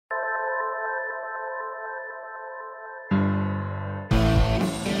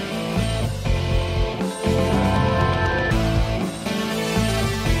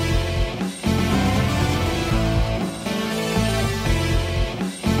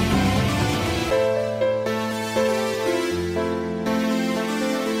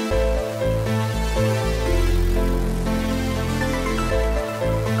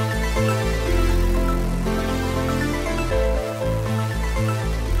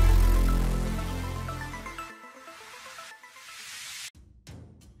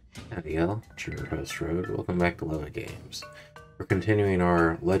Howdy All, it's your host Road. Welcome back to LovettGamez. We're continuing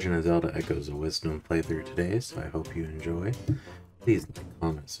our Legend of Zelda Echoes of Wisdom playthrough today, so I hope you enjoy. Please like,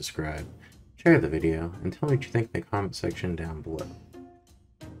 comment, subscribe, share the video, and tell me what you think in the comment section down below.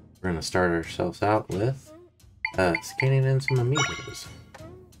 We're going to start ourselves out with scanning in some amiibos.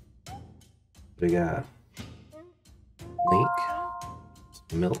 We got Link,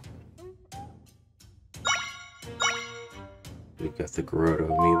 Milk. We've got the Grotto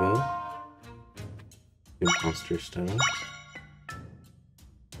amiibo, 2 monster stones,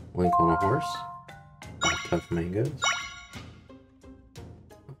 Link on a horse, 5 tough mangoes.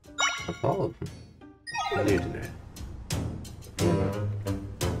 That's all of them. What do you do today?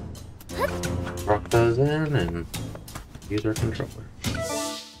 Rock those in and use our controller.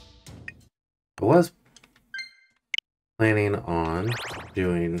 I was planning on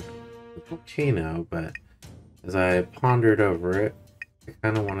doing the volcano, but as I pondered over it, I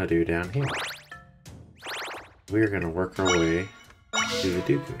kind of want to do down here. We're going to work our way to the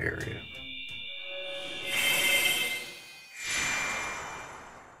Dooku area.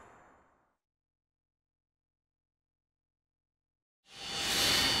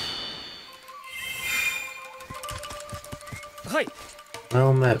 Hi.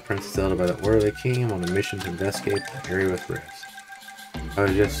 Well met, Princess Zelda, by the order of the king. I'm on a mission to investigate the area with rifts. I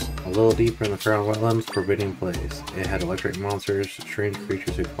was just a little deeper in the Crown Wetlands, forbidding place. It had electric monsters, strange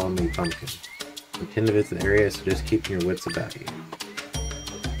creatures who called me Pumpkin. I intend to visit the area, so just keep your wits about you.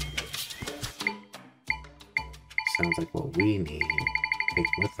 Sounds like what we need to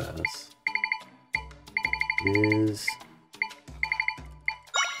take with us is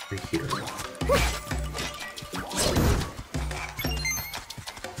right here.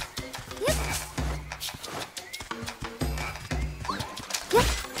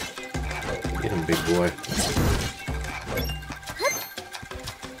 Get him, big boy.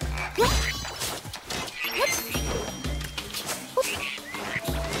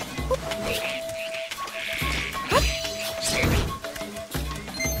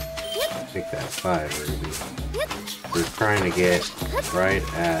 Take that 5 rubies. We're trying to get right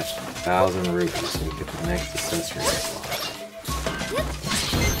at 1,000 rubies so we get the next accessory slot.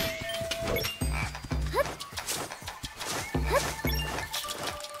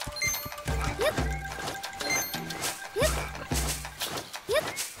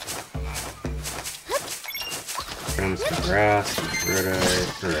 Trim some grass,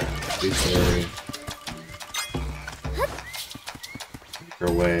 blueberry. Make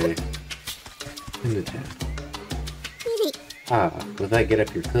our way into town. With that get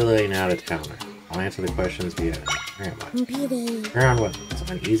up, you're clearly an out-of-towner. I'll answer the questions via where am I? Ground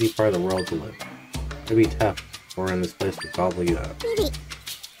Wetlands, an easy part of the world to live. It'll be tough, or in this place will gobble you up.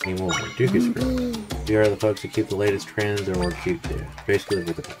 Anymore, Dooku's Grove. We are the folks who keep the latest trends and we're cute too. Basically live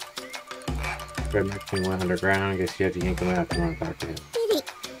with the best. Red Mercury went underground. I guess you have to yank him out if you want to talk to him.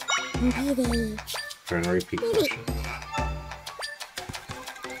 Trying to repeat questions.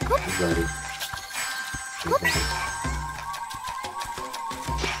 He's ready.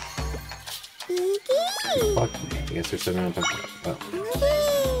 Fuck me. I guess there's something I'm talking about.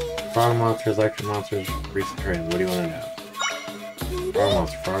 Oh. Frog monsters, electric monsters, recent trends. What do you want to know?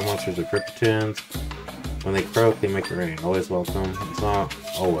 Frog monsters are Griptons. When they croak, they make it rain. Always welcome. It's not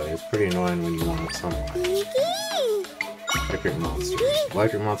always. Pretty annoying when you want sunlight. Electric monsters.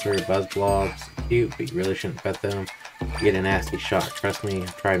 Electric monsters are buzz blobs. Cute, but you really shouldn't pet them. You get a nasty shock. Trust me,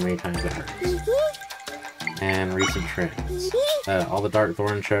 I've tried many times it hurts. And recent trends. All the dark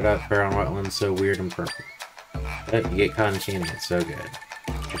thorns showed up. Crown Wetlands so weird and purple. But you get cotton candy. It's so good.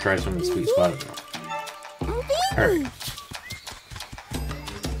 You should try some of the sweet spot of it. Alright.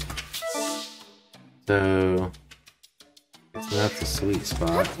 So, that's the sweet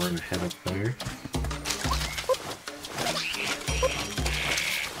spot. We're gonna head up there.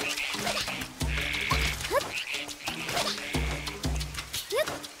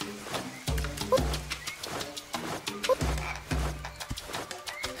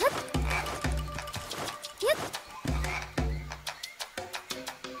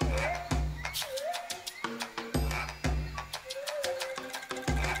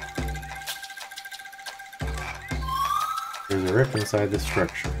 There's a rift inside the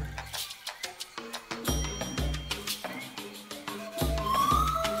structure.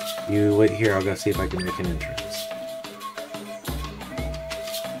 You wait here, I'll go see if I can make an entrance.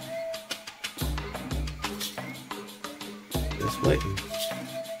 Just waiting.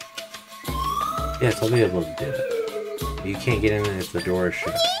 Yes, I'll be able to do it. You can't get in if the door is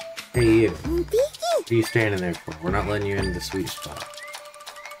shut. Hey you. What are you standing there for? We're not letting you into the sweet spot.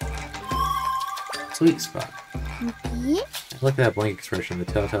 Sweet spot. Look at that blank expression, the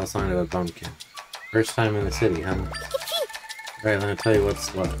telltale sign of a bumpkin. First time in the city, huh? Alright, let me tell you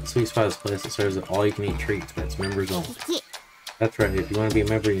what's what. Sweet Spot is a place that serves all-you-can-eat treats, but it's members only. That's right, if you want to be a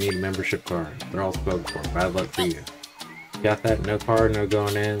member, you need a membership card. They're all spoken for. Bad luck for you. Got that? No card, no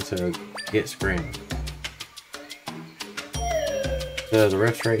going in, so get screaming. So, the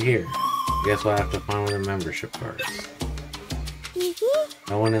rest right here. Guess we'll have to find one of the membership cards.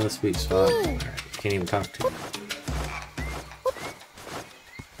 No one in the Sweet Spot. Alright, can't even talk to you.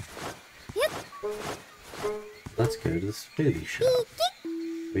 Let's go to the smoothie shop.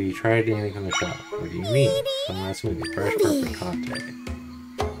 Have you tried anything from the shop? What do you mean? Some of my smoothie, fresh, perfect, hot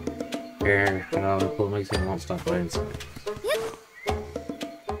day. Here, I'll pull makes it won't stop buying smoothies.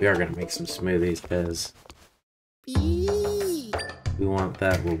 We are gonna make some smoothies because we want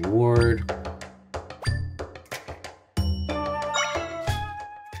that reward.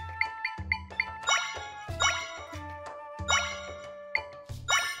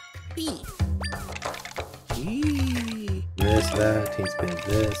 This, that, team spin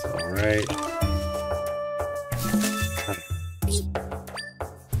this, alright.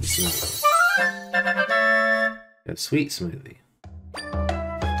 Got sweet smoothie.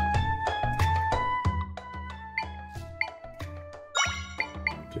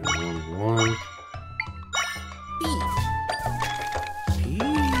 Do 1-1.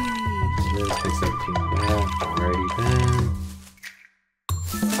 This, take 17 that, alrighty then.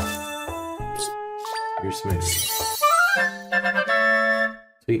 Your smoothie.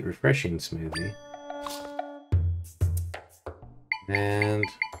 Sweet, refreshing smoothie. And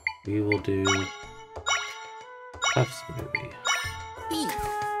we will do tough smoothie.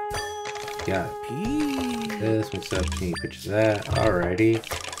 Got it. This mix up 10 pitches of that. Alrighty.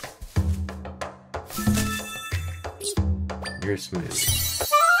 Your smoothie.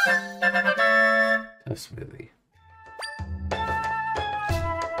 Tough smoothie.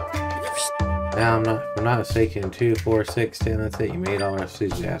 Now I'm not mistaken. 2, 4, 6, 10. That's it. You made all our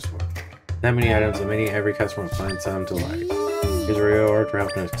foods you asked for. That many items, and many every customer will find some to like. Here's a reward for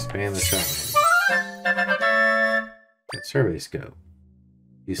helping us expand the shop menu. Got survey scope.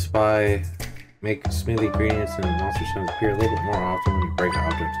 You spy, make smoothie ingredients and monster stones appear a little bit more often when you break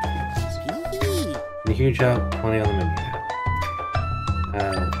objects to pieces. A huge help. Plenty on the menu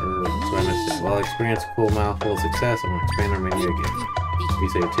now. So I missed it. Well, experience a cool mouthful of success. I'm gonna expand our menu again. We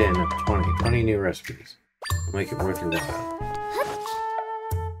say 10 up to 20 new recipes. We'll make it worth your while.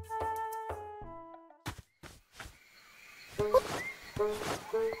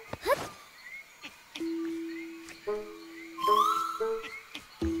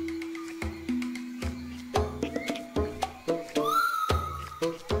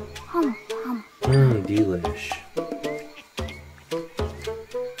 Delish.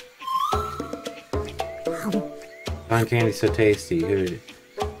 Cotton candy's so tasty,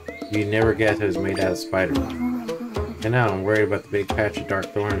 you'd never guess it was made out of spider web. And now I'm worried about the big patch of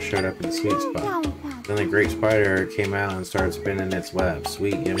dark thorns showed up in the sweet spot. Then the great spider came out and started spinning its web.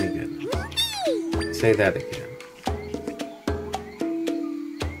 Sweet, yummy goodness. Say that again.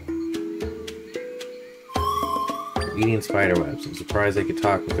 Eating spider webs. I'm surprised they could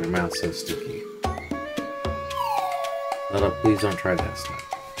talk with their mouths so sticky. Zelda, please don't try that stuff.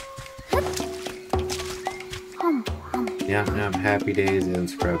 Yum yum, happy days and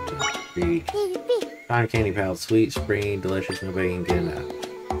scrubbed up. Read. Cotton candy pal, sweet, springy, delicious, nobody can get enough.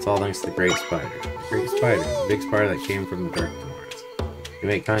 It's all thanks to the great spider. The great spider, the big spider that came from the dark thorns. You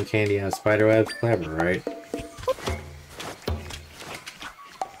make cotton candy out of spider webs? Clever, right?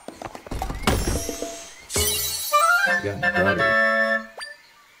 You got butter.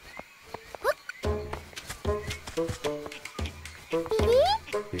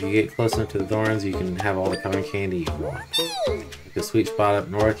 If you get close enough to the thorns, you can have all the cotton candy you want. Like the sweet spot up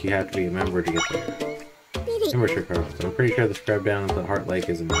north, you have to be a member to get there. Membership cards. I'm pretty sure the scrub down at the Heart Lake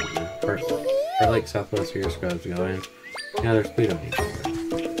is a member. Heart Lake, southwest here, scrubs go in. Now there's Pluto on each one.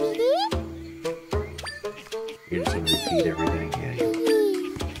 You're just gonna repeat everything, yeah.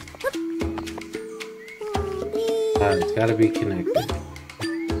 It's gotta be connected.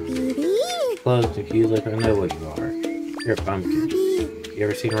 Close, confused, like I know what you are. You're a pumpkin. You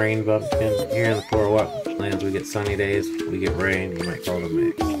ever seen rain bumpkin? Here in the four wetlands we get sunny days, we get rain, you might call it a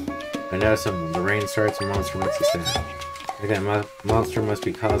mix. I know something, the rain starts and monster makes a sound. Like that monster must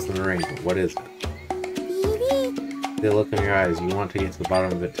be causing the rain, but what is it? The look in your eyes, you want to get to the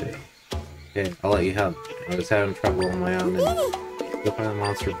bottom of it too. Okay, I'll let you help. I was having trouble on my own, and go find the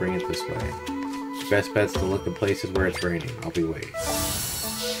monster, bring it this way. Your best bet's to look in places where it's raining. I'll be waiting.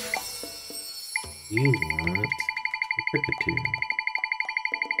 You want a cricket tune.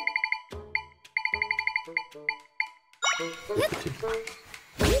 Yeah,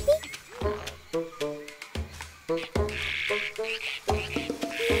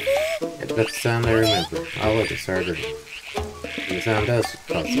 that's the sound I remember. Oh look, it started ringing. The sound does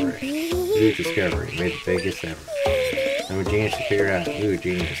cause the ring. New discovery, made the biggest ever. I'm a genius to figure it out. Ooh,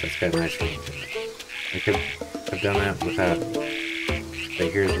 genius, that's got a nice ring to it. I could have done that without it. But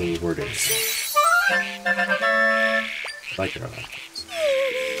here's the word is. I like it a lot.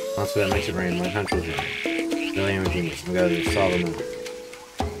 Also, that makes it rain. My hunch was right. Really am a genius. I'm gonna solve a number.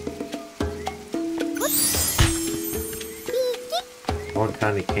 I want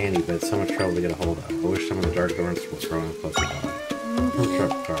cotton candy, but it's so much trouble to get a hold of. I wish some of the dark dorms were growing closer by.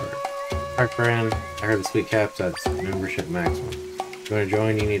 Truck card. Hi friend, I heard the sweet cap's at membership maximum. If you want to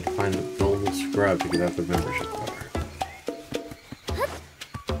join, you need to find the golden scrub to get out the membership card.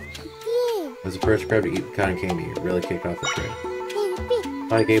 As the first scrub to eat the cotton candy, it really kicked off the trip.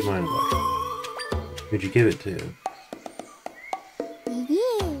 I gave mine away. Who'd you give it to?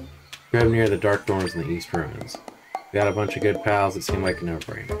 Scrub near the dark dorms in the East Ruins. We got a bunch of good pals, it seemed like a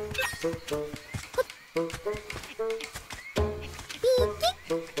no-brainer.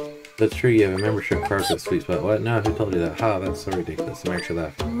 That's true, you have a membership card for the sweet spot. What? No, who told you that? Ha, that's so ridiculous. I'm actually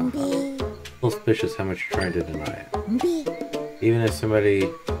laughing. A little suspicious how much you're trying to deny it. Even if somebody,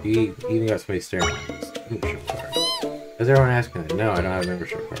 you even got somebody staring at this membership card. Is everyone asking that? No, I don't have a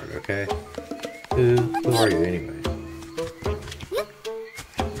membership card, okay? Who are you anyway?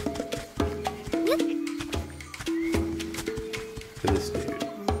 To this dude.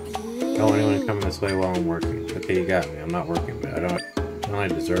 Don't want anyone to come this way while I'm working. Okay, you got me. I'm not working, but I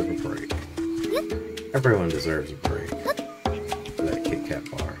deserve a break. Everyone deserves a break. For that Kit Kat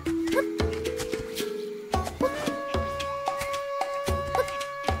bar.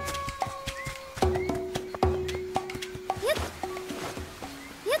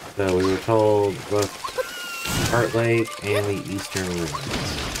 So we were told both Heart Lake and the Eastern Ruins.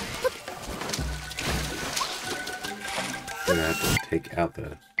 We're gonna have to take out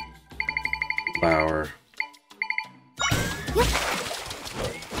the flower.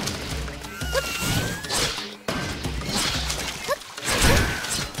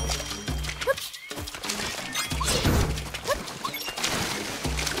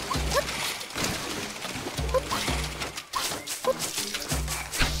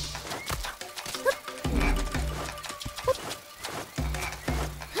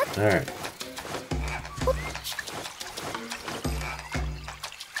 Alright.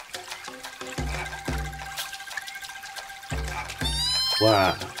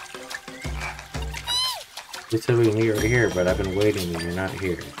 Wow. You said we can meet right here, but I've been waiting and you're not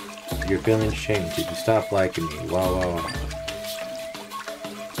here. Your feelings changed. Did you stop liking me? Wow, wow, wow.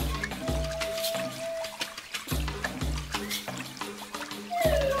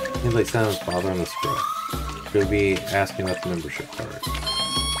 Seems like someone's bothering the scrub. She'll be asking about the membership card.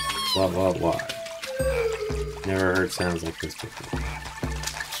 Blah, blah, blah. Never heard sounds like this before.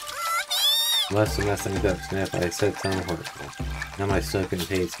 Must have messed things up, Sniff. I said something hurtful. Now my stomach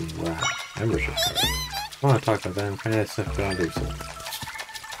hates me. Wow. Membership card. I want to talk about that. I'm trying to have stuff going through something.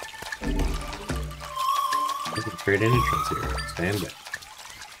 I can create an entrance here. Stand back.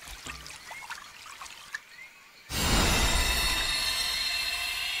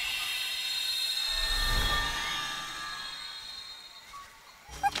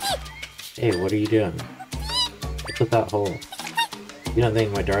 Hey, what are you doing? What's with that hole? You don't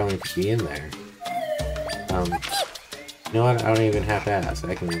think my darling could be in there? You know what? I don't even have to ask.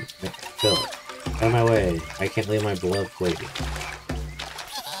 I can fill it. Out of my way. I can't leave my beloved waiting.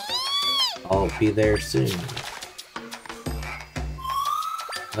 I'll be there soon.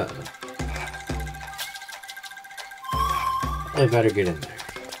 Uh-oh. I better get in there.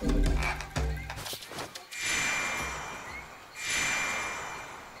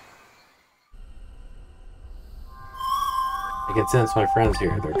 I can sense my friends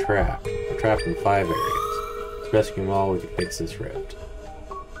here. They're trapped. They're trapped in 5 areas. Let's rescue them all. We can fix this rift.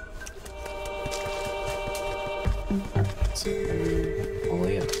 Alright, so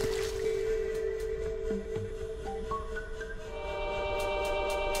only in.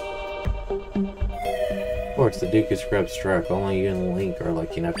 Of course, the Duke of Scrub struck. Only you and Link are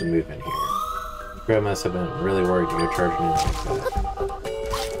lucky enough to move in here. Scrub must have been really worried to go charging in like that.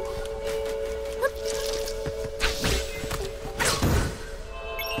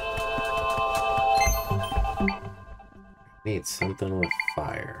 Need something with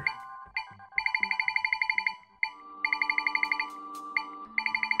fire.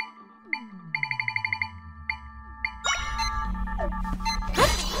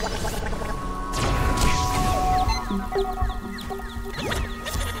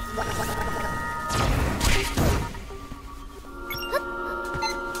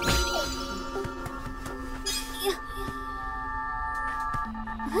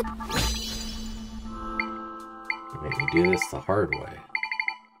 the hard way.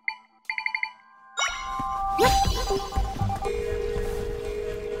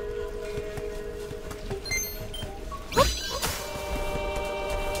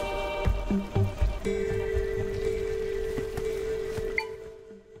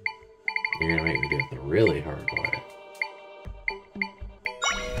 You're gonna make me do it the really hard way.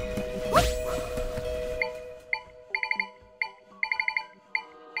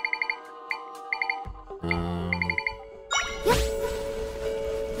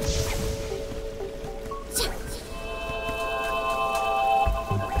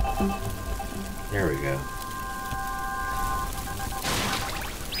 There we go.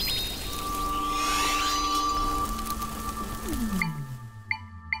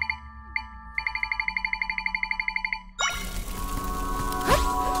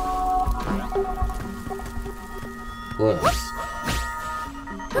 Close.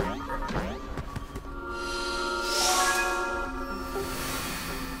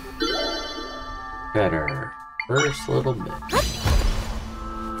 Better. First little bit.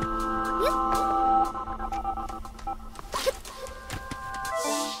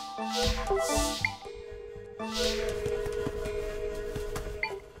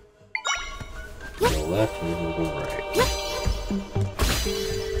 Go left and we'll go right.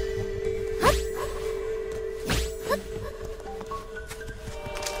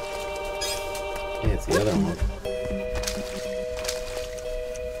 Yeah, it's the other one.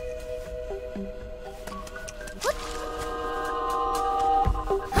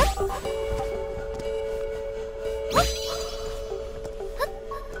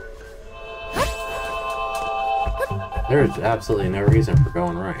 There's absolutely no reason for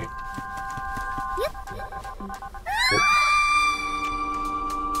going right.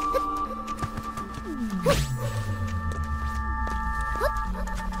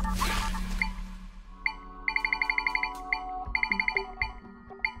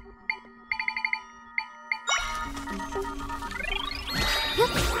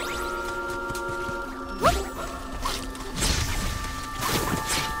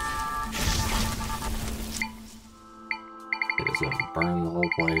 It is going to burn the whole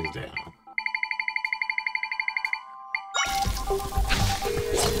place down.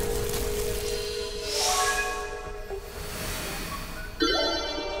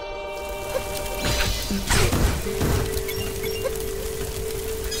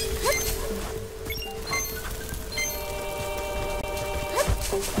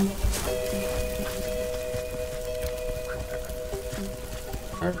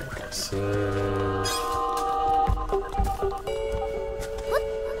 Alright, so...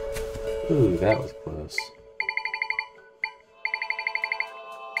 Ooh, that was close.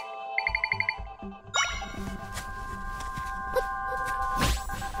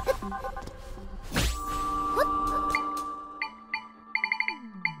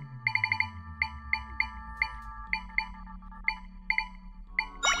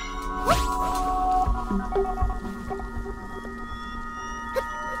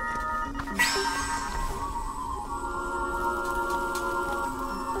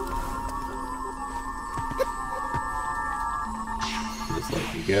 Just let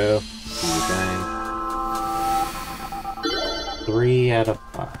you go. Do your thing. 3 out of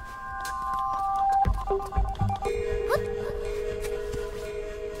 5.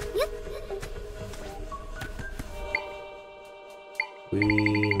 We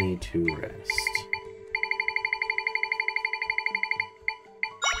need to rest.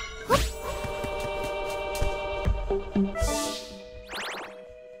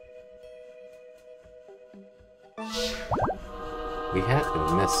 We had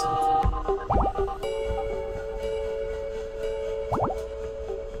to miss something.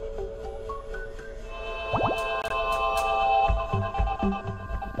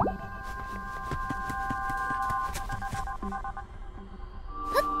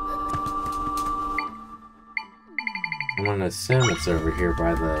 I'm gonna assume it's over here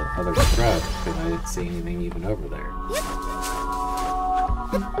by the other scrub, because I didn't see anything even over there.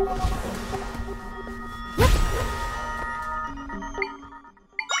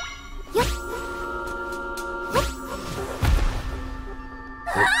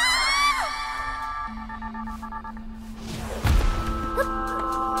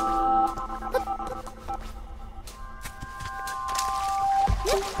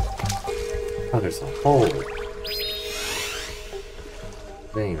 Oh, there's a hole.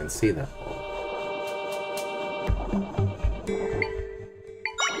 Didn't even see that hole.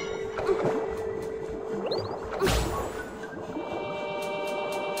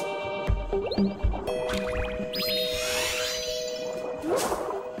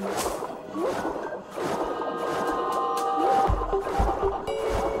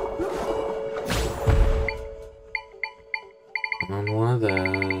 of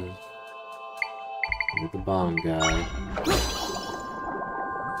those. With the bomb guy.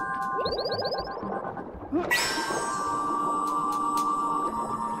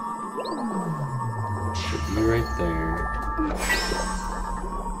 Should be right there.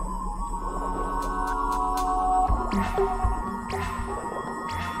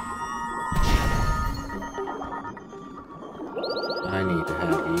 I need to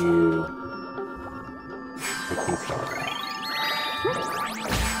have you keep far.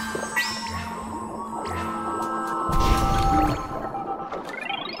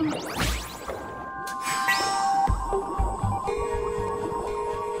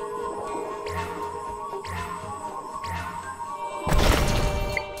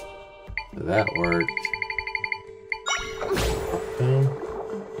 So that worked. Okay.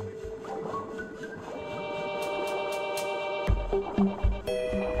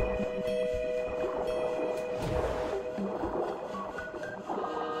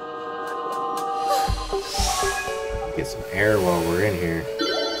 Get some air while we're in here.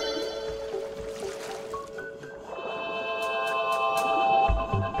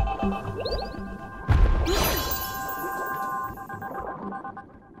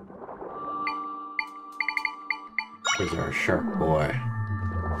 Here's our shark boy.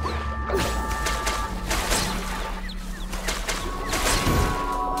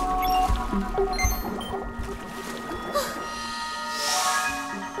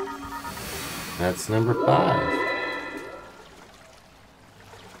 That's number 5.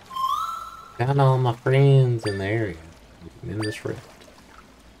 Got all my friends in the area. In this rift.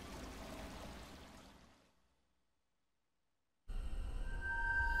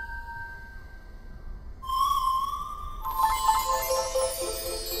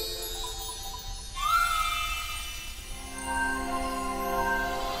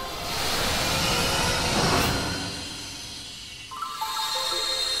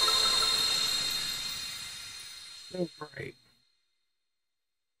 So bright.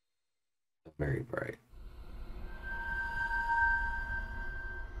 Very bright.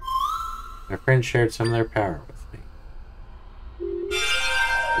 My friends shared some of their power with me.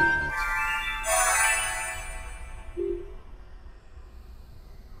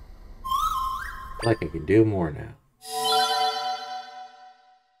 I feel like I can do more now.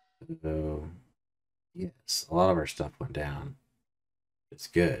 So, yes, a lot of our stuff went down. It's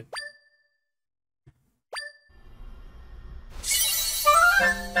good.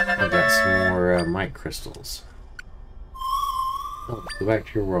 I got some more mic crystals. Oh, let's go back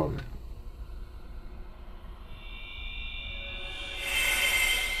to your world now.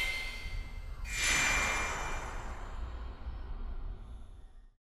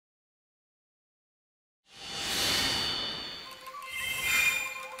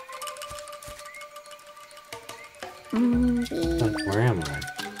 Where am I?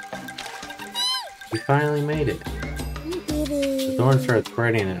 You finally made it. The thorn started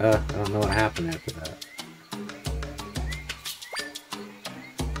spreading and I don't know what happened after that.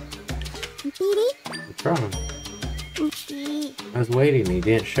 What's wrong? I was waiting and you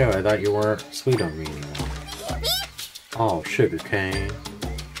didn't show. I thought you weren't sweet on me anymore. Oh, sugar cane.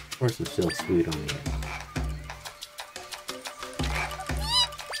 Of course I'm still sweet on you.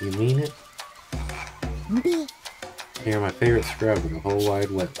 You mean it? You're my favorite scrub in the whole wide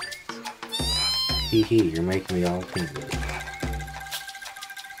wetlands. Hee hee, you're making me all tingly.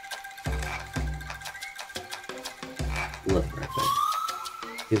 Look right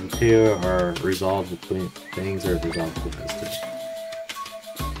there. These two are resolved between things that are resolved between us two.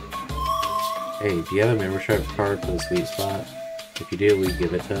 Hey, do you have a membership card for the sweet spot? If you do, will you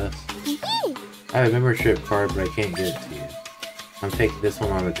give it to us? I have a membership card, but I can't give it to you. I'm taking this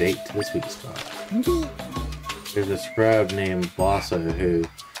one on a date to the sweet spot. There's a scrub named Bossa who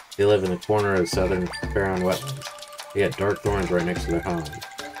they live in the corner of the southern Faron wetlands. They got dark thorns right next to their home,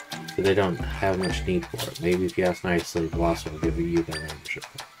 so they don't have much need for it. Maybe if you ask nicely, Bossa will give you their membership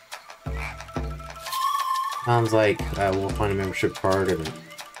card. Sounds like we'll find a membership card in the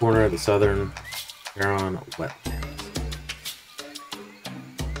corner of the southern Faron wetlands.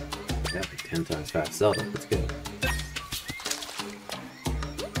 That'd be 10 times fast. Zelda, let's go.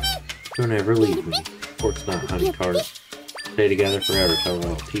 Don't ever leave me. Pork's not honey tart. Stay together forever, tell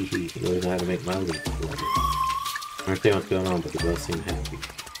all tee hee. You always know how to make my leaf for me. I understand what's going on, but they both seem happy.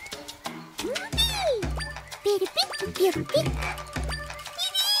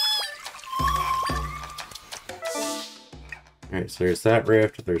 Alright, so there's that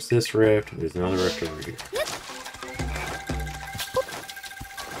rift, there's this rift, there's another rift over here.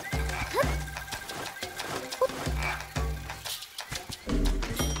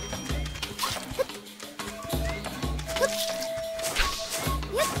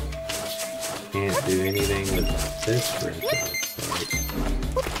 Can't do anything with this rift, it looks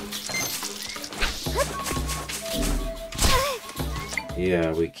like.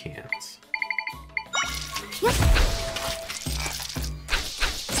 Yeah, we can't.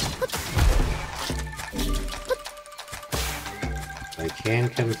 I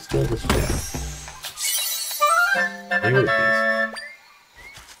can steal the ship. New rupees.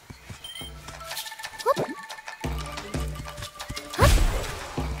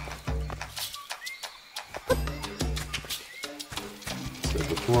 So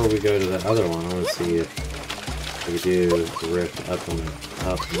before we go to the other one, I want to see if we do the rift up and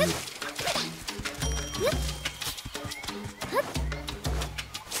up and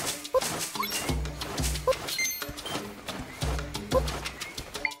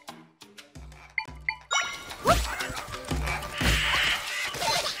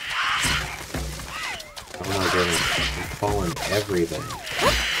everything.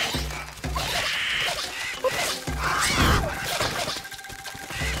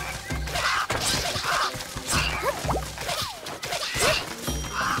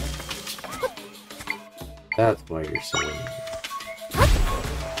 That's why you're so angry.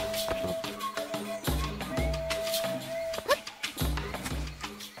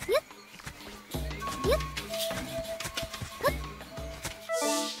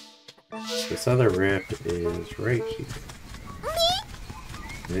 This other rift is right here.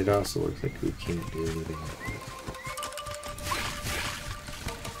 And it also looks like we can't do anything like this.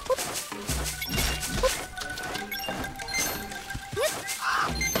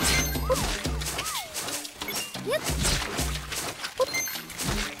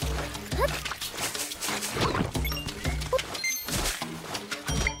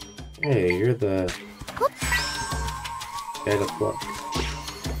 Hey, you're the guy to pluck.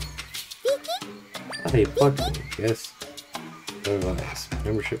 Oh, he plucked me, guess. Otherwise,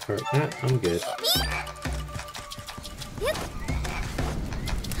 membership card. Nah, I'm good.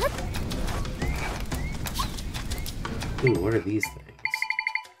 Ooh, what are these things?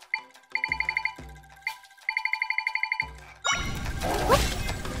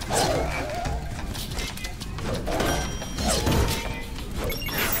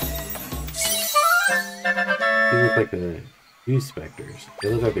 These look like the View Specters. They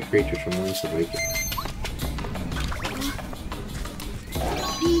look like the creatures from Link's Awakening.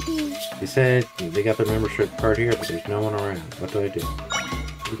 They said they got their membership card here, but there's no one around. What do I do?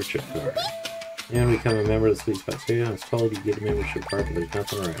 Membership card. And we become a member of the Sweet Spot Studio. I was told you get a membership card, but there's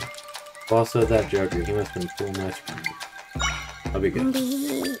nothing around. Also, that Joker, he must have been full nice for me. I'll be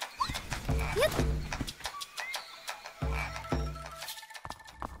good.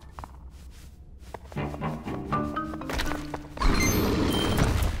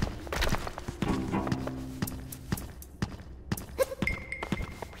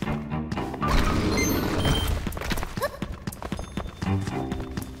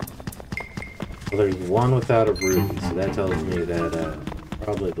 Well, there's one without a ruby, so that tells me that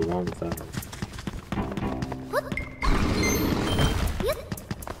probably the one without a ruby.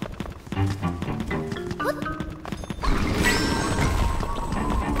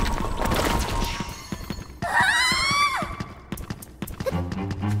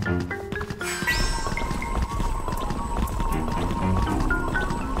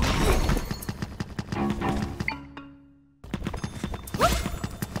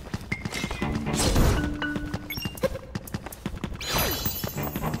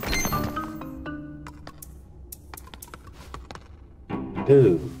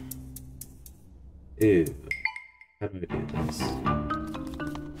 Ooh. Ew. How do I do this?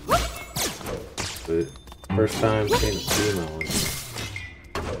 The first time seeing a female.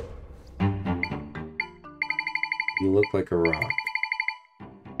 You look like a rock.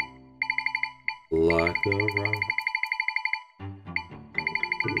 Like a rock.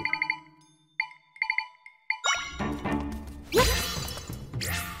 Ooh.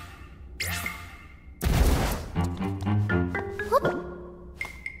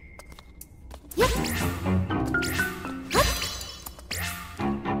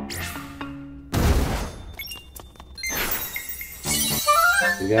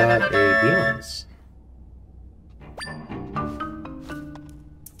 We got a Beyonce.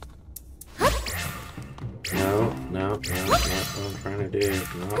 No, not what I'm trying to do.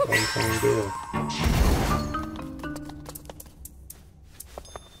 Not what I'm trying to do.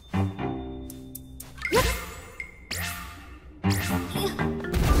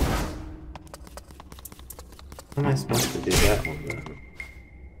 How am I supposed to do that one then?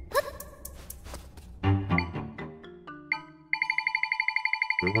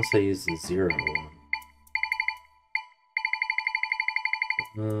 Unless I use the 0 one.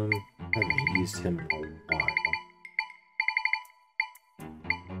 Haven't used him in a while.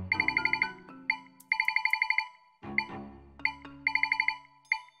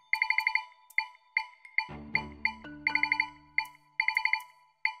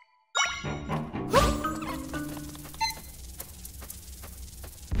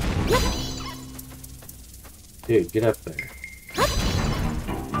 Dude, get up there.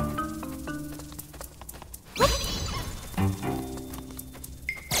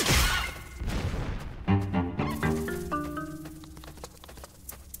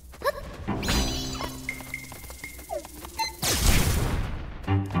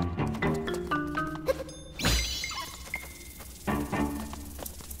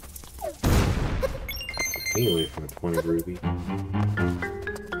 Me away from a 20 ruby.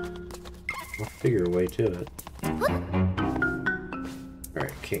 I'll figure a way to it.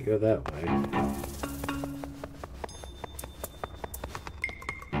 Alright, can't go that way.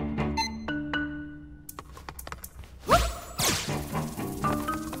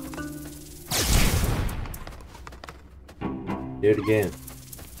 Do it again.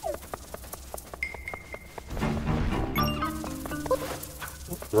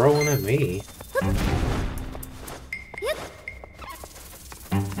 Don't throw one at me.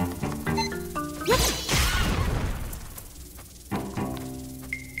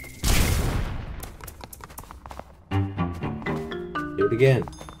 Do it again.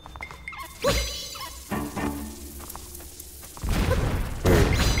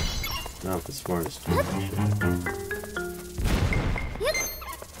 Not the smartest tool.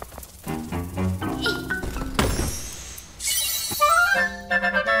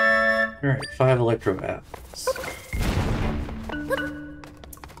 Alright, 5 electro apples.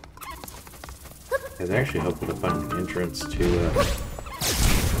 I was actually hoping to find an entrance to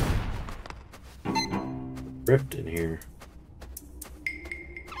rift in here.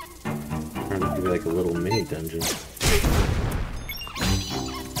 Turned out to be like a little mini dungeon.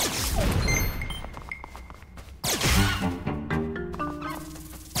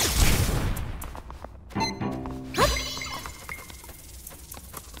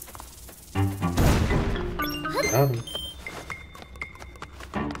 Got him.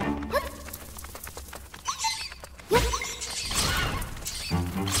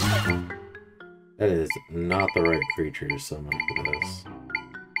 That is not the right creature to summon for this.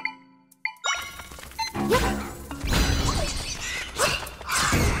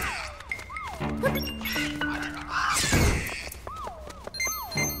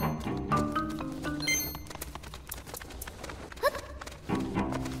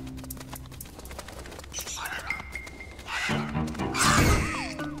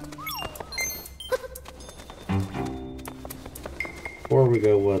 Before we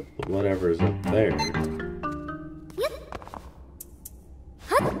go with whatever's up there.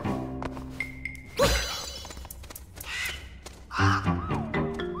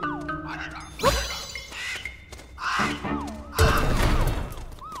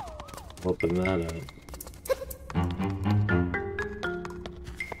 Open that up.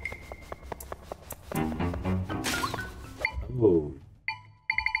 Oh.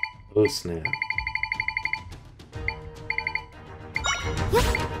 Oh snap.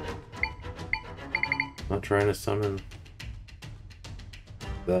 Not trying to summon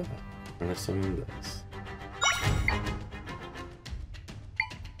that. Trying to summon this.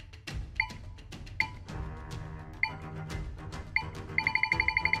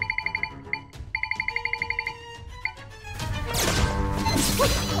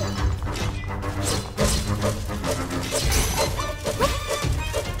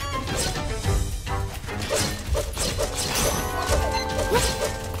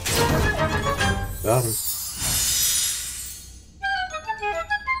 Got him.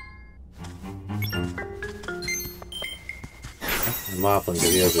 Moblin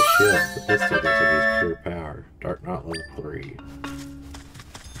because he has a shield, but this dude looks like he's pure power. Dark Knot level 3.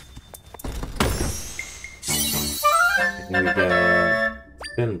 And we got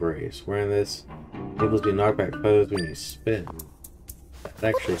Spin Brace. Wearing this enables you to knock back foes when you spin.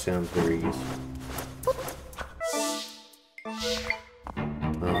 That actually sounds very useful. I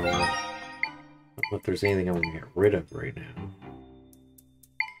don't know if there's anything I want to get rid of right now.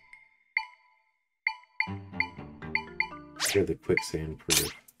 Sure, the quicksand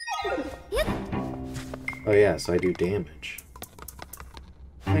proof. Oh yeah, so I do damage.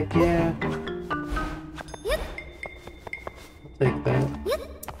 Heck yeah. I'll take that.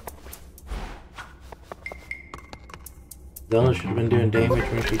 Zelda should have been doing damage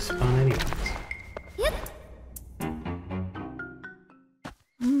when she spun anyways.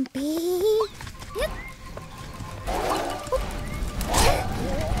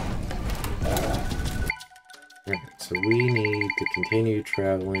 so we need to continue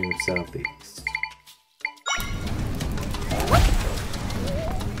traveling southeast.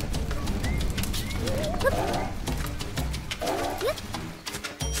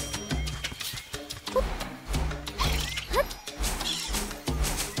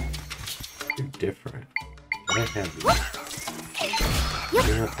 They're different. I have these. I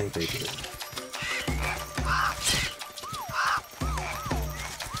do not think they do.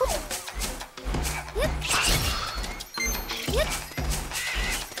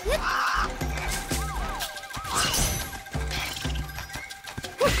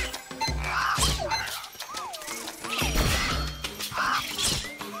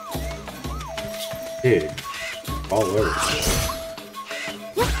 Dude, all over. I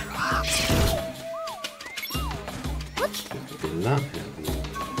did not have these.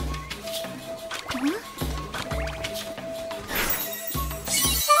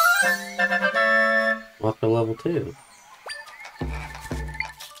 Well, for level 2.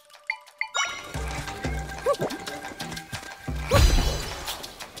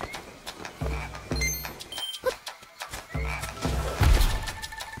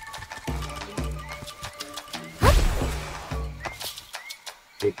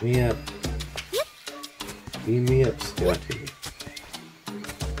 Pick me up. Beam me up, Scotty.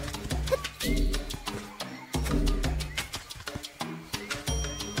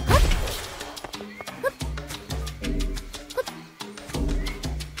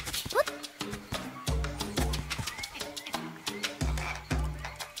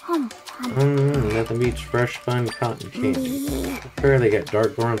 Nothing beats fresh, fun cotton candy. Sure, they got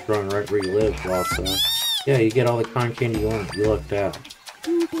dark worms growing right where you live, also. Yeah, you get all the cotton candy you want. You lucked out.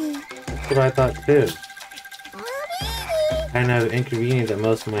 That's what I thought too. Kind of inconvenient that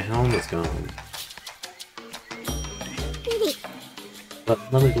most of my home is gone. But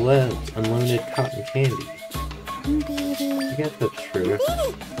limited lives, unlimited cotton candy. I guess that's true.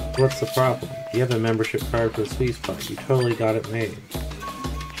 What's the problem? You have a membership card for the sweet spot. You totally got it made.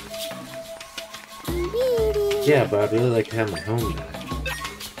 Yeah, but I'd really like to have my home back.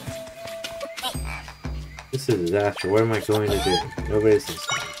 This is a disaster. What am I going to do? Nobody's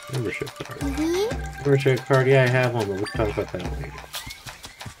listening. Membership card. Membership card, yeah, I have one, but we'll talk about that later.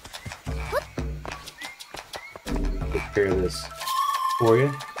 Take care of this for you.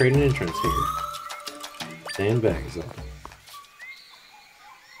 Create an entrance here. Sandbags on.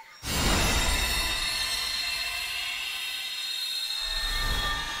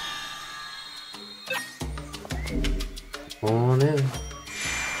 On in.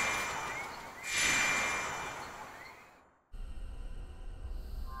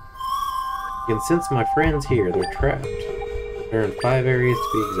 You can sense my friends here. They're trapped. They're in 5 areas to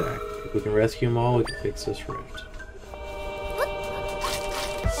be exact. If we can rescue them all, we can fix this rift.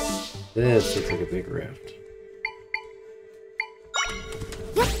 This looks like a big rift.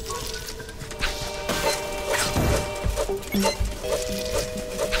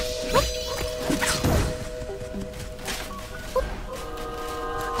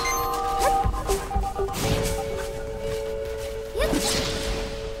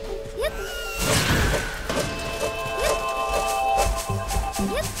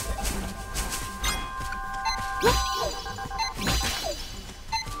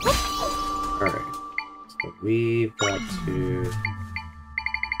 We've got to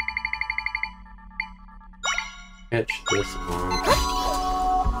catch this on.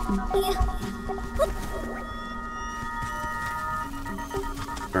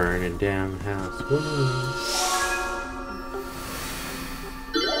 Burning down the house. Whoa.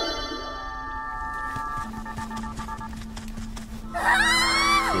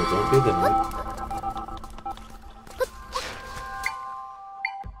 Oh, don't do that.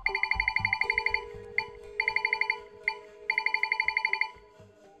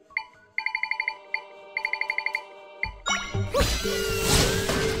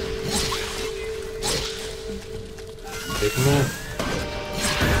 Take him out.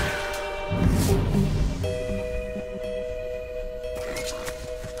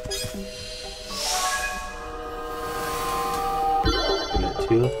 We got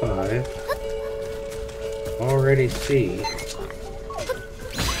 2 of 5. Already see.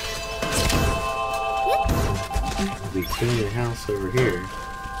 We'll be cleaning the house over here.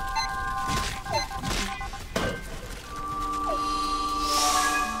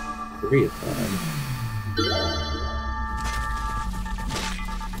 Three of 5.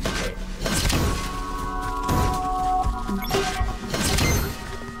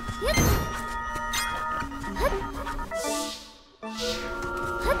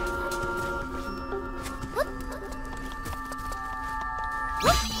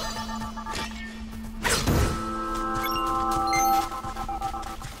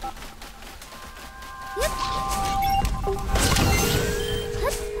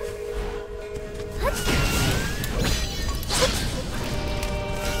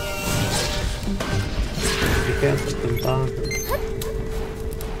 got something bonkers.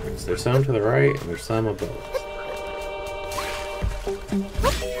 There's some to the right and there's some above.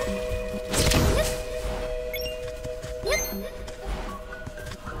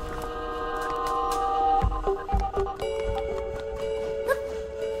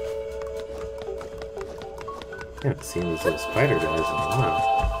 I haven't seen these little spider guys in a while.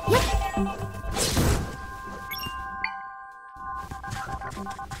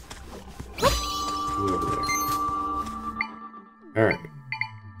 Over there. Alright.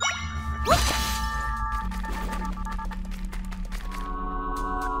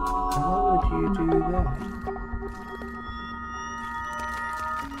 How would you do that?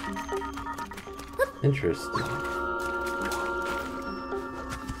 Interesting.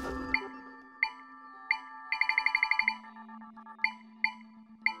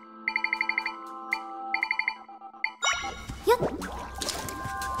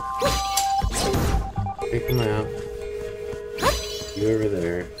 Take them out. You over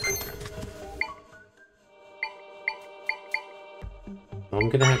there. I'm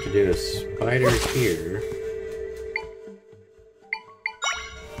gonna have to do a spider here.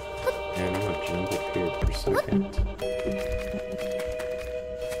 And I'm gonna jump up here for a second.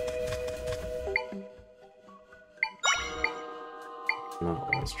 Not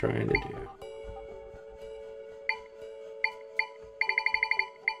what I was trying to do.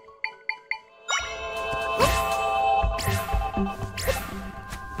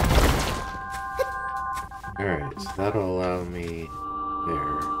 Alright, so that'll allow me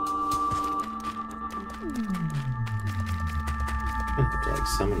there. I have to like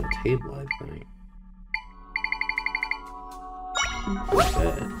summon a table, I think.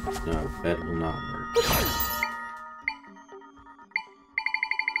 Bed. No, bed will not work.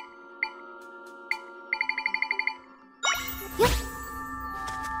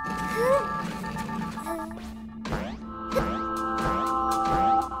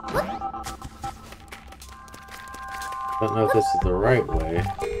 I don't know if this is the right way.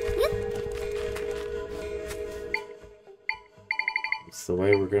 It's the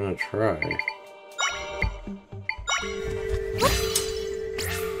way we're gonna try.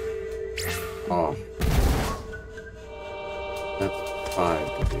 Oh. That's 5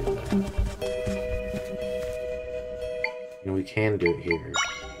 to do that. And we can do it here.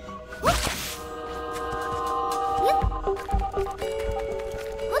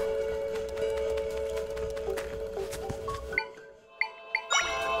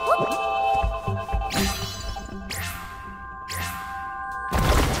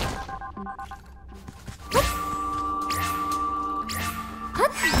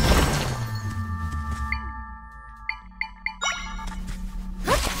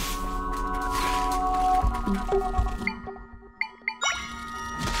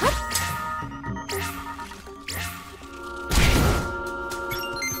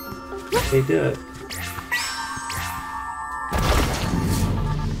 They do it.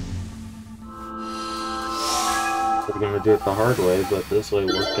 We're gonna do it the hard way, but this way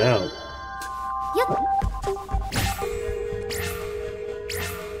worked out.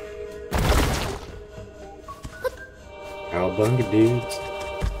 Cowabunga dudes.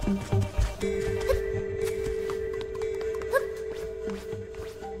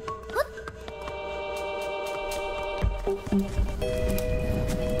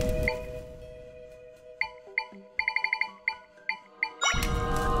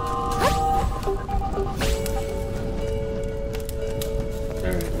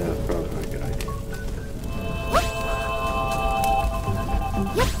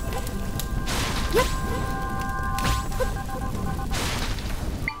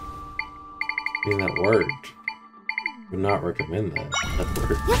 I mean, that worked. Would not recommend that. That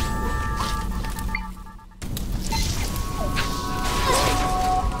worked.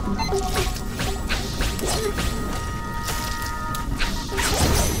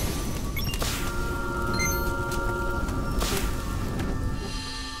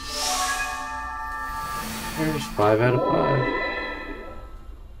 There's 5 out of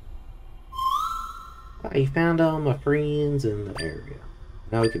 5. I found all my friends in the area.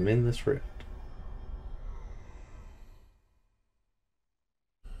 Now we can mend this rift.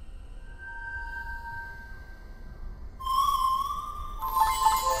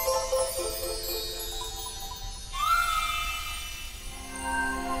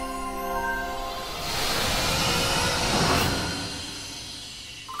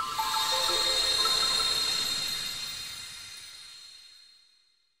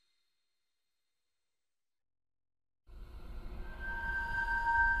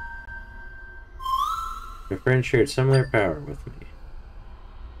 My friends shared some of their power with me.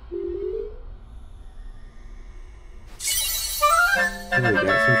 And we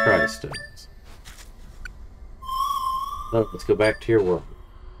got some tri-stones. Oh, let's go back to your world.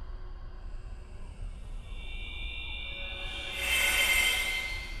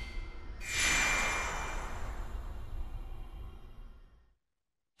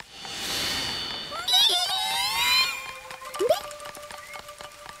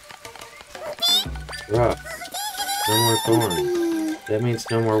 Rocks. No more thorns. That means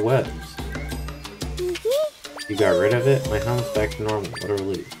no more webs. You got rid of it? My home's back to normal. What a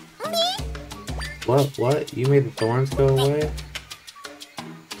relief. What? You made the thorns go away?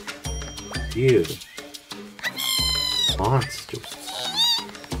 You. Monsters.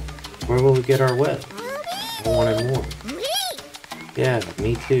 Where will we get our webs? I wanted more. Yeah,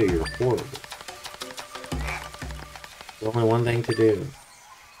 me too. You're horrible. There's only one thing to do.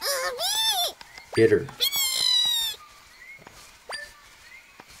 Get her.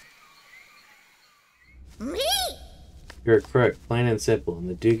 You're a crook, plain and simple, and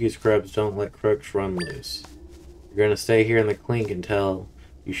the Dookie Scrubs don't let crooks run loose. You're gonna stay here in the clink until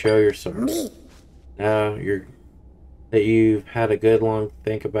you show your sorrow. Now that you've had a good long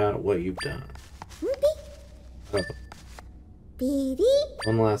think about what you've done. Oh.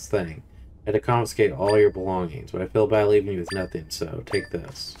 One last thing. I had to confiscate all your belongings, but I feel bad leaving you with nothing, so take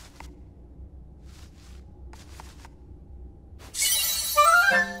this.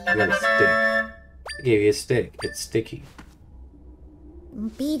 You got a stick. I gave you a stick. It's sticky.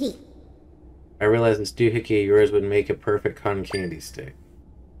 I realize this doohickey of yours would make a perfect cotton candy stick.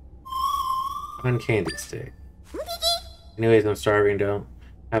 Cotton candy stick. Anyways, I'm starving. Don't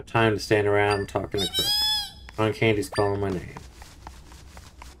have time to stand around talking to crooks. Cotton candy's calling my name.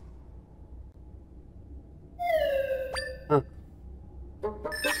 Huh.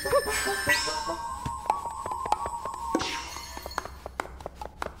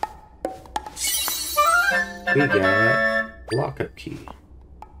 We got lockup key.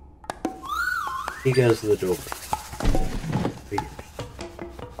 He goes to the door. Weird.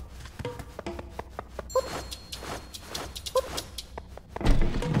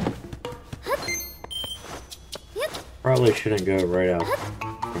 Probably shouldn't go right out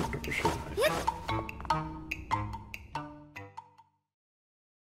front door, should I?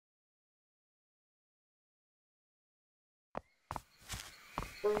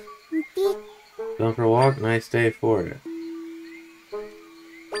 Going for a walk? Nice day for it.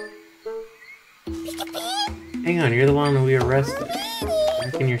 Hang on, you're the one that we arrested.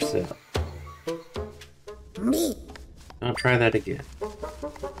 Back in your cell. Don't try that again.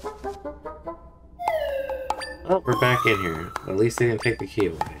 Oh, we're back in here. At least they didn't take the key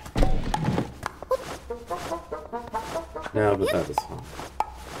away. No, but that was fun.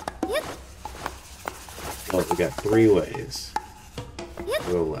 Oh, we got 3 ways.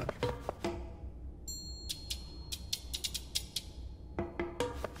 Go left.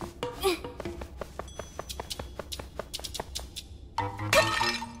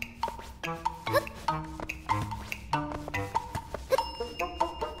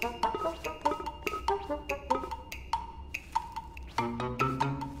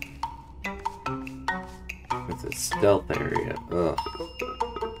 It's a stealth area. Ugh.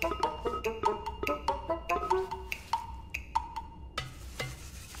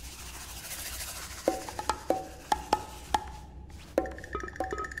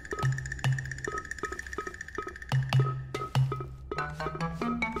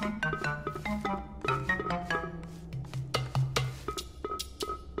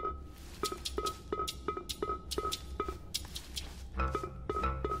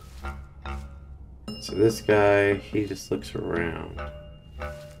 So this guy, he just looks around.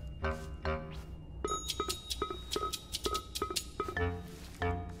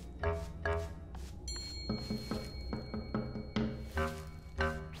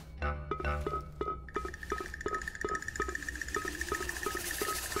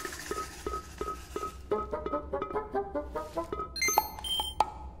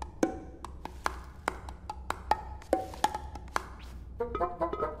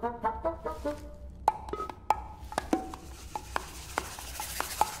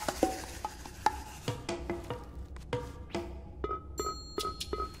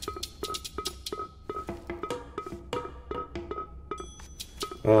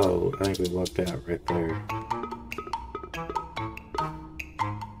 Oh, I think we lucked out right there.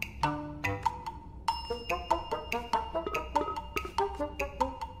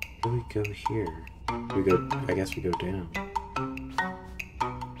 Where do we go here? We go, I guess we go down.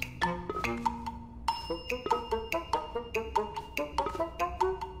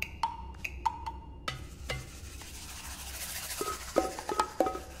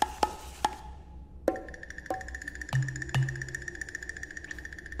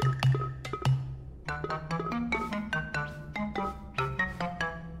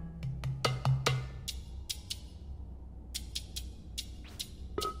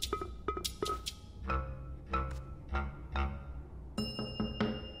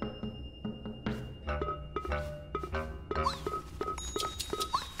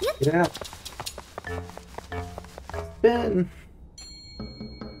 Get out. Spin.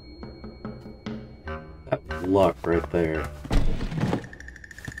 That was luck right there.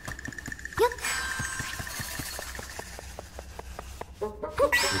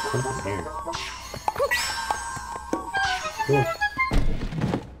 There's something here. Cool.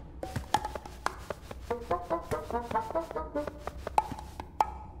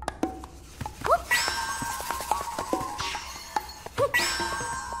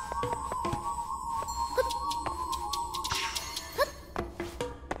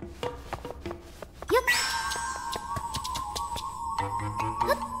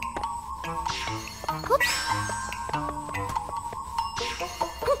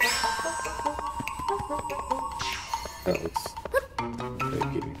 That looks okay,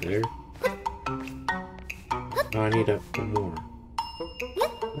 get me there. No, I need one more.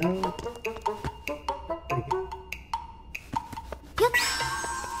 No.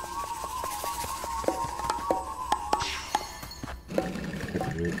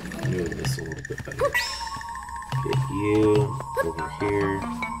 Move this a little bit better. Get you over here.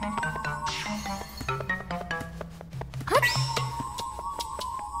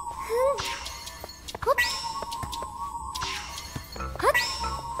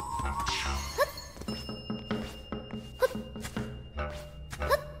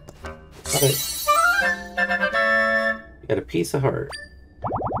 Got it. You got a piece of heart.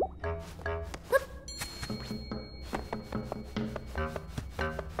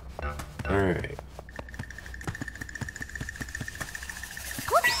 Alright.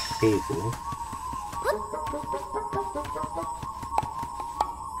 Table.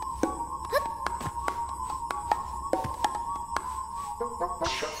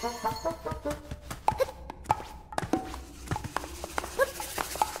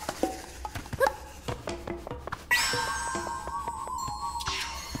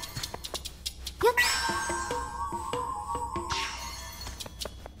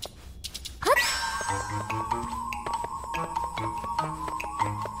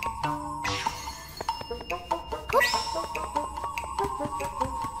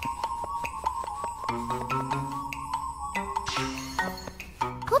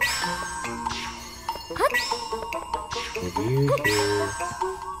 You here.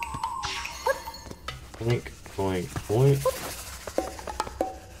 Boink, boink, boink.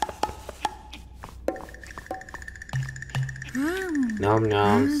 Nom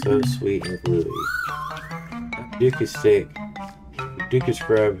nom, so sweet and gluey. Dookie steak. Dookie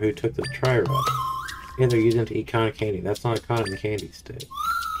scrub who took the tri-rod. Yeah, they're using it to eat cotton candy. That's not a cotton candy stick.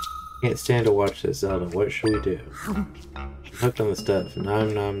 Can't stand to watch this, Zelda. What should we do? I'm hooked on the stuff.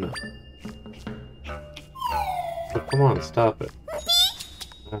 Nom nom nom. Oh, come on, stop it.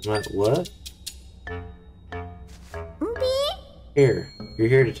 I'm like, what? Here. You're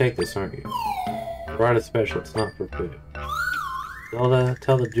here to take this, aren't you? The rod is special. It's not for food. Zelda,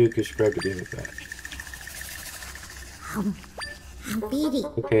 tell the Dookie scrub to give it back.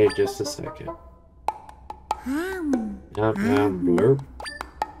 Okay, just a second. Nom nom blurp.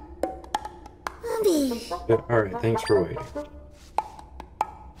 Alright, thanks for waiting.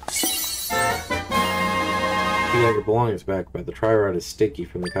 You got your belongings back, but the tri-rod is sticky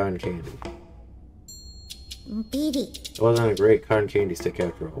from the cotton candy. It wasn't a great cotton candy stick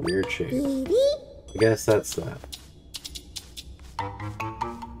after all. Weird shape. I guess that's that.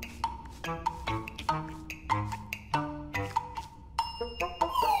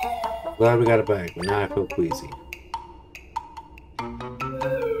 Glad we got it back, but now I feel queasy.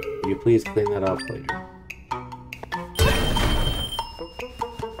 Will you please clean that off later?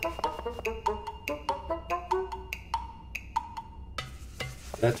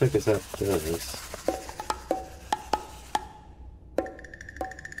 That took us after this.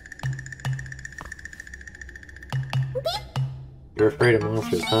 You're afraid of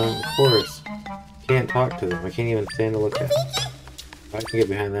monsters, huh? Of course. Can't talk to them. I can't even stand to look at them. If I can get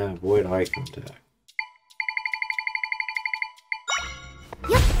behind that, avoid eye contact.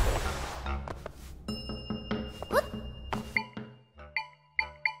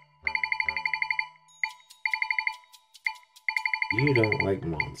 You don't like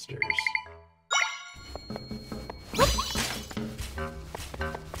monsters.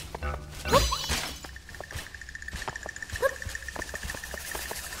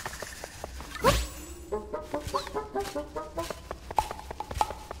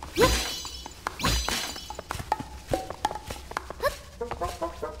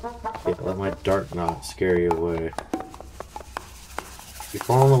 Yeah, let my dark knot scare you away. If you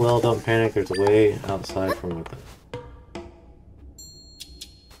fall in the well, don't panic. There's a way outside from within.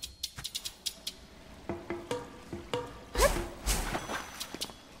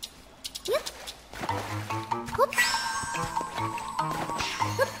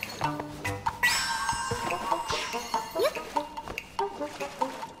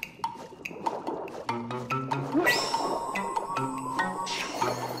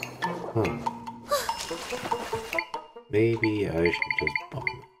 Huh. Maybe I should just bomb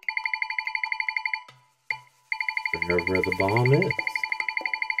it. Wherever the bomb is.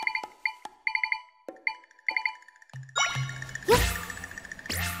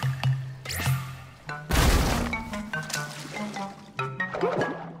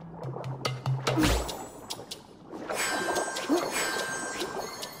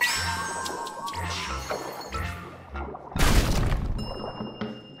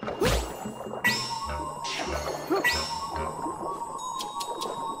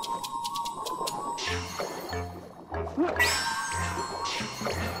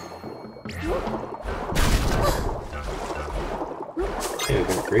 Yeah, I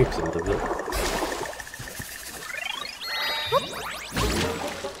got grapes out of it.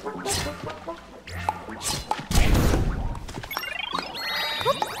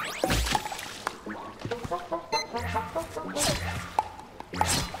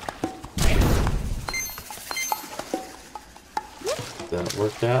 That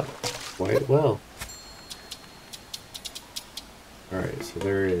worked out quite well. Alright, so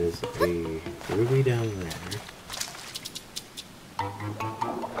there is a ruby down there.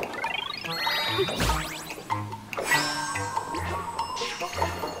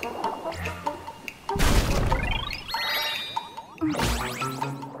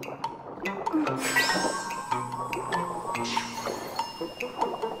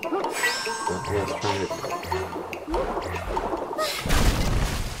 That's what I was trying to do.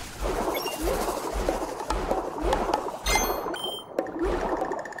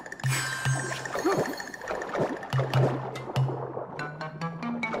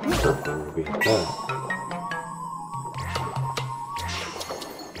 Purple ruby. Oh.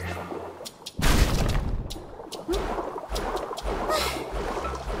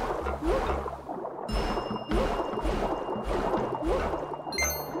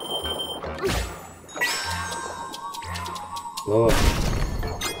 Blow up.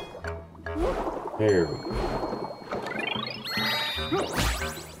 There we go.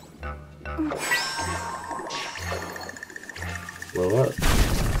 Blow up.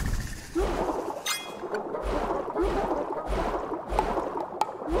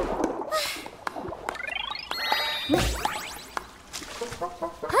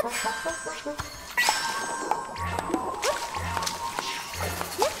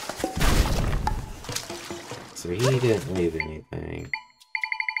 So he didn't leave anything.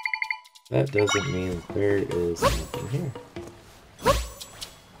 That doesn't mean there is something here.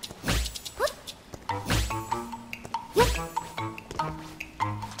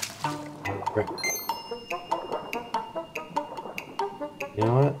 Right. You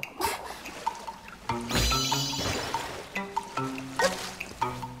know what?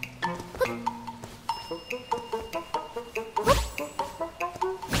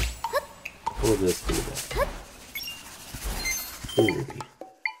 We'll just do that. Ooh.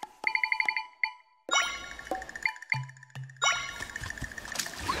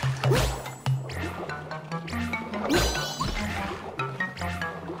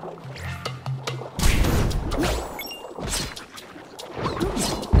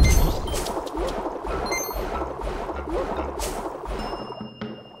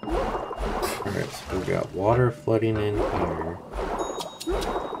 Alright, so we got water flooding in here.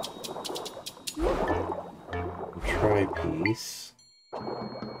 Tri-piece.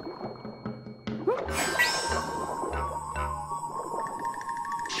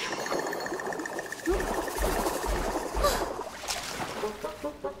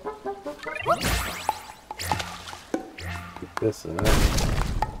 Pick this up.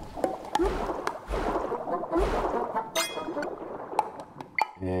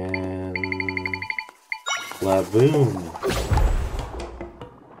 And Laboon.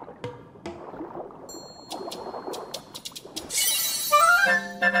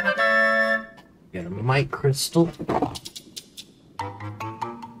 Got a mic crystal.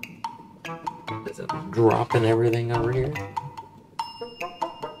 Is it dropping everything over here?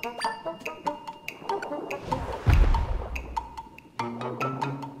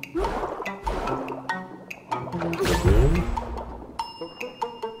 Laboon.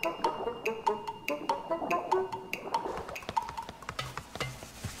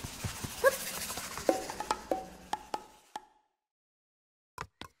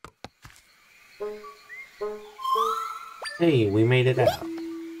 Hey, we made it out.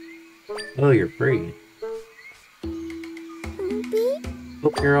 Oh, you're free.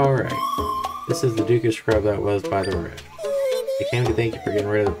 Hope you're alright. This is the Dukish scrub that was by the road. I came to thank you for getting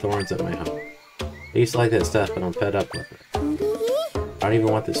rid of the thorns at my home. I used to like that stuff, but I'm fed up with it. I don't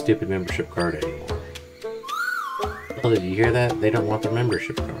even want this stupid membership card anymore. Well, did you hear that? They don't want their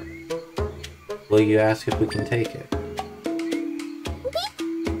membership card. Will you ask if we can take it?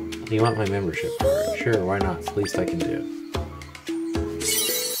 Do you want my membership card? Sure, why not? It's the least I can do.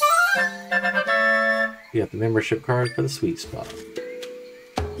 You got the membership card for the sweet spot.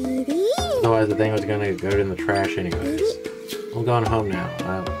 Otherwise the thing was gonna go in the trash anyways. I'm going home now.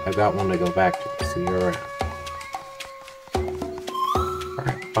 I've got one to go back to. See you around.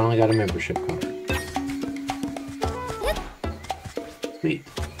 Alright, finally got a membership card. Sweet.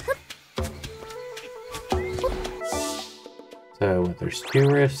 So there's 2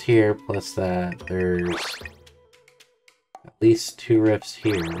 rifts here, plus that there's at least 2 rifts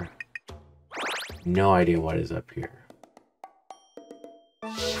here. No idea what is up here.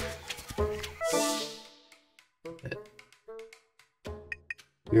 But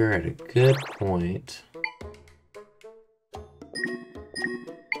we're at a good point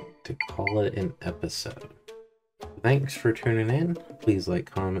to call it an episode. Thanks for tuning in. Please like,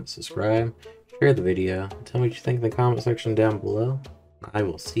 comment, subscribe, share the video, tell me what you think in the comment section down below. I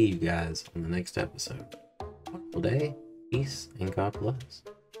will see you guys on the next episode. Wonderful day, peace, and God bless.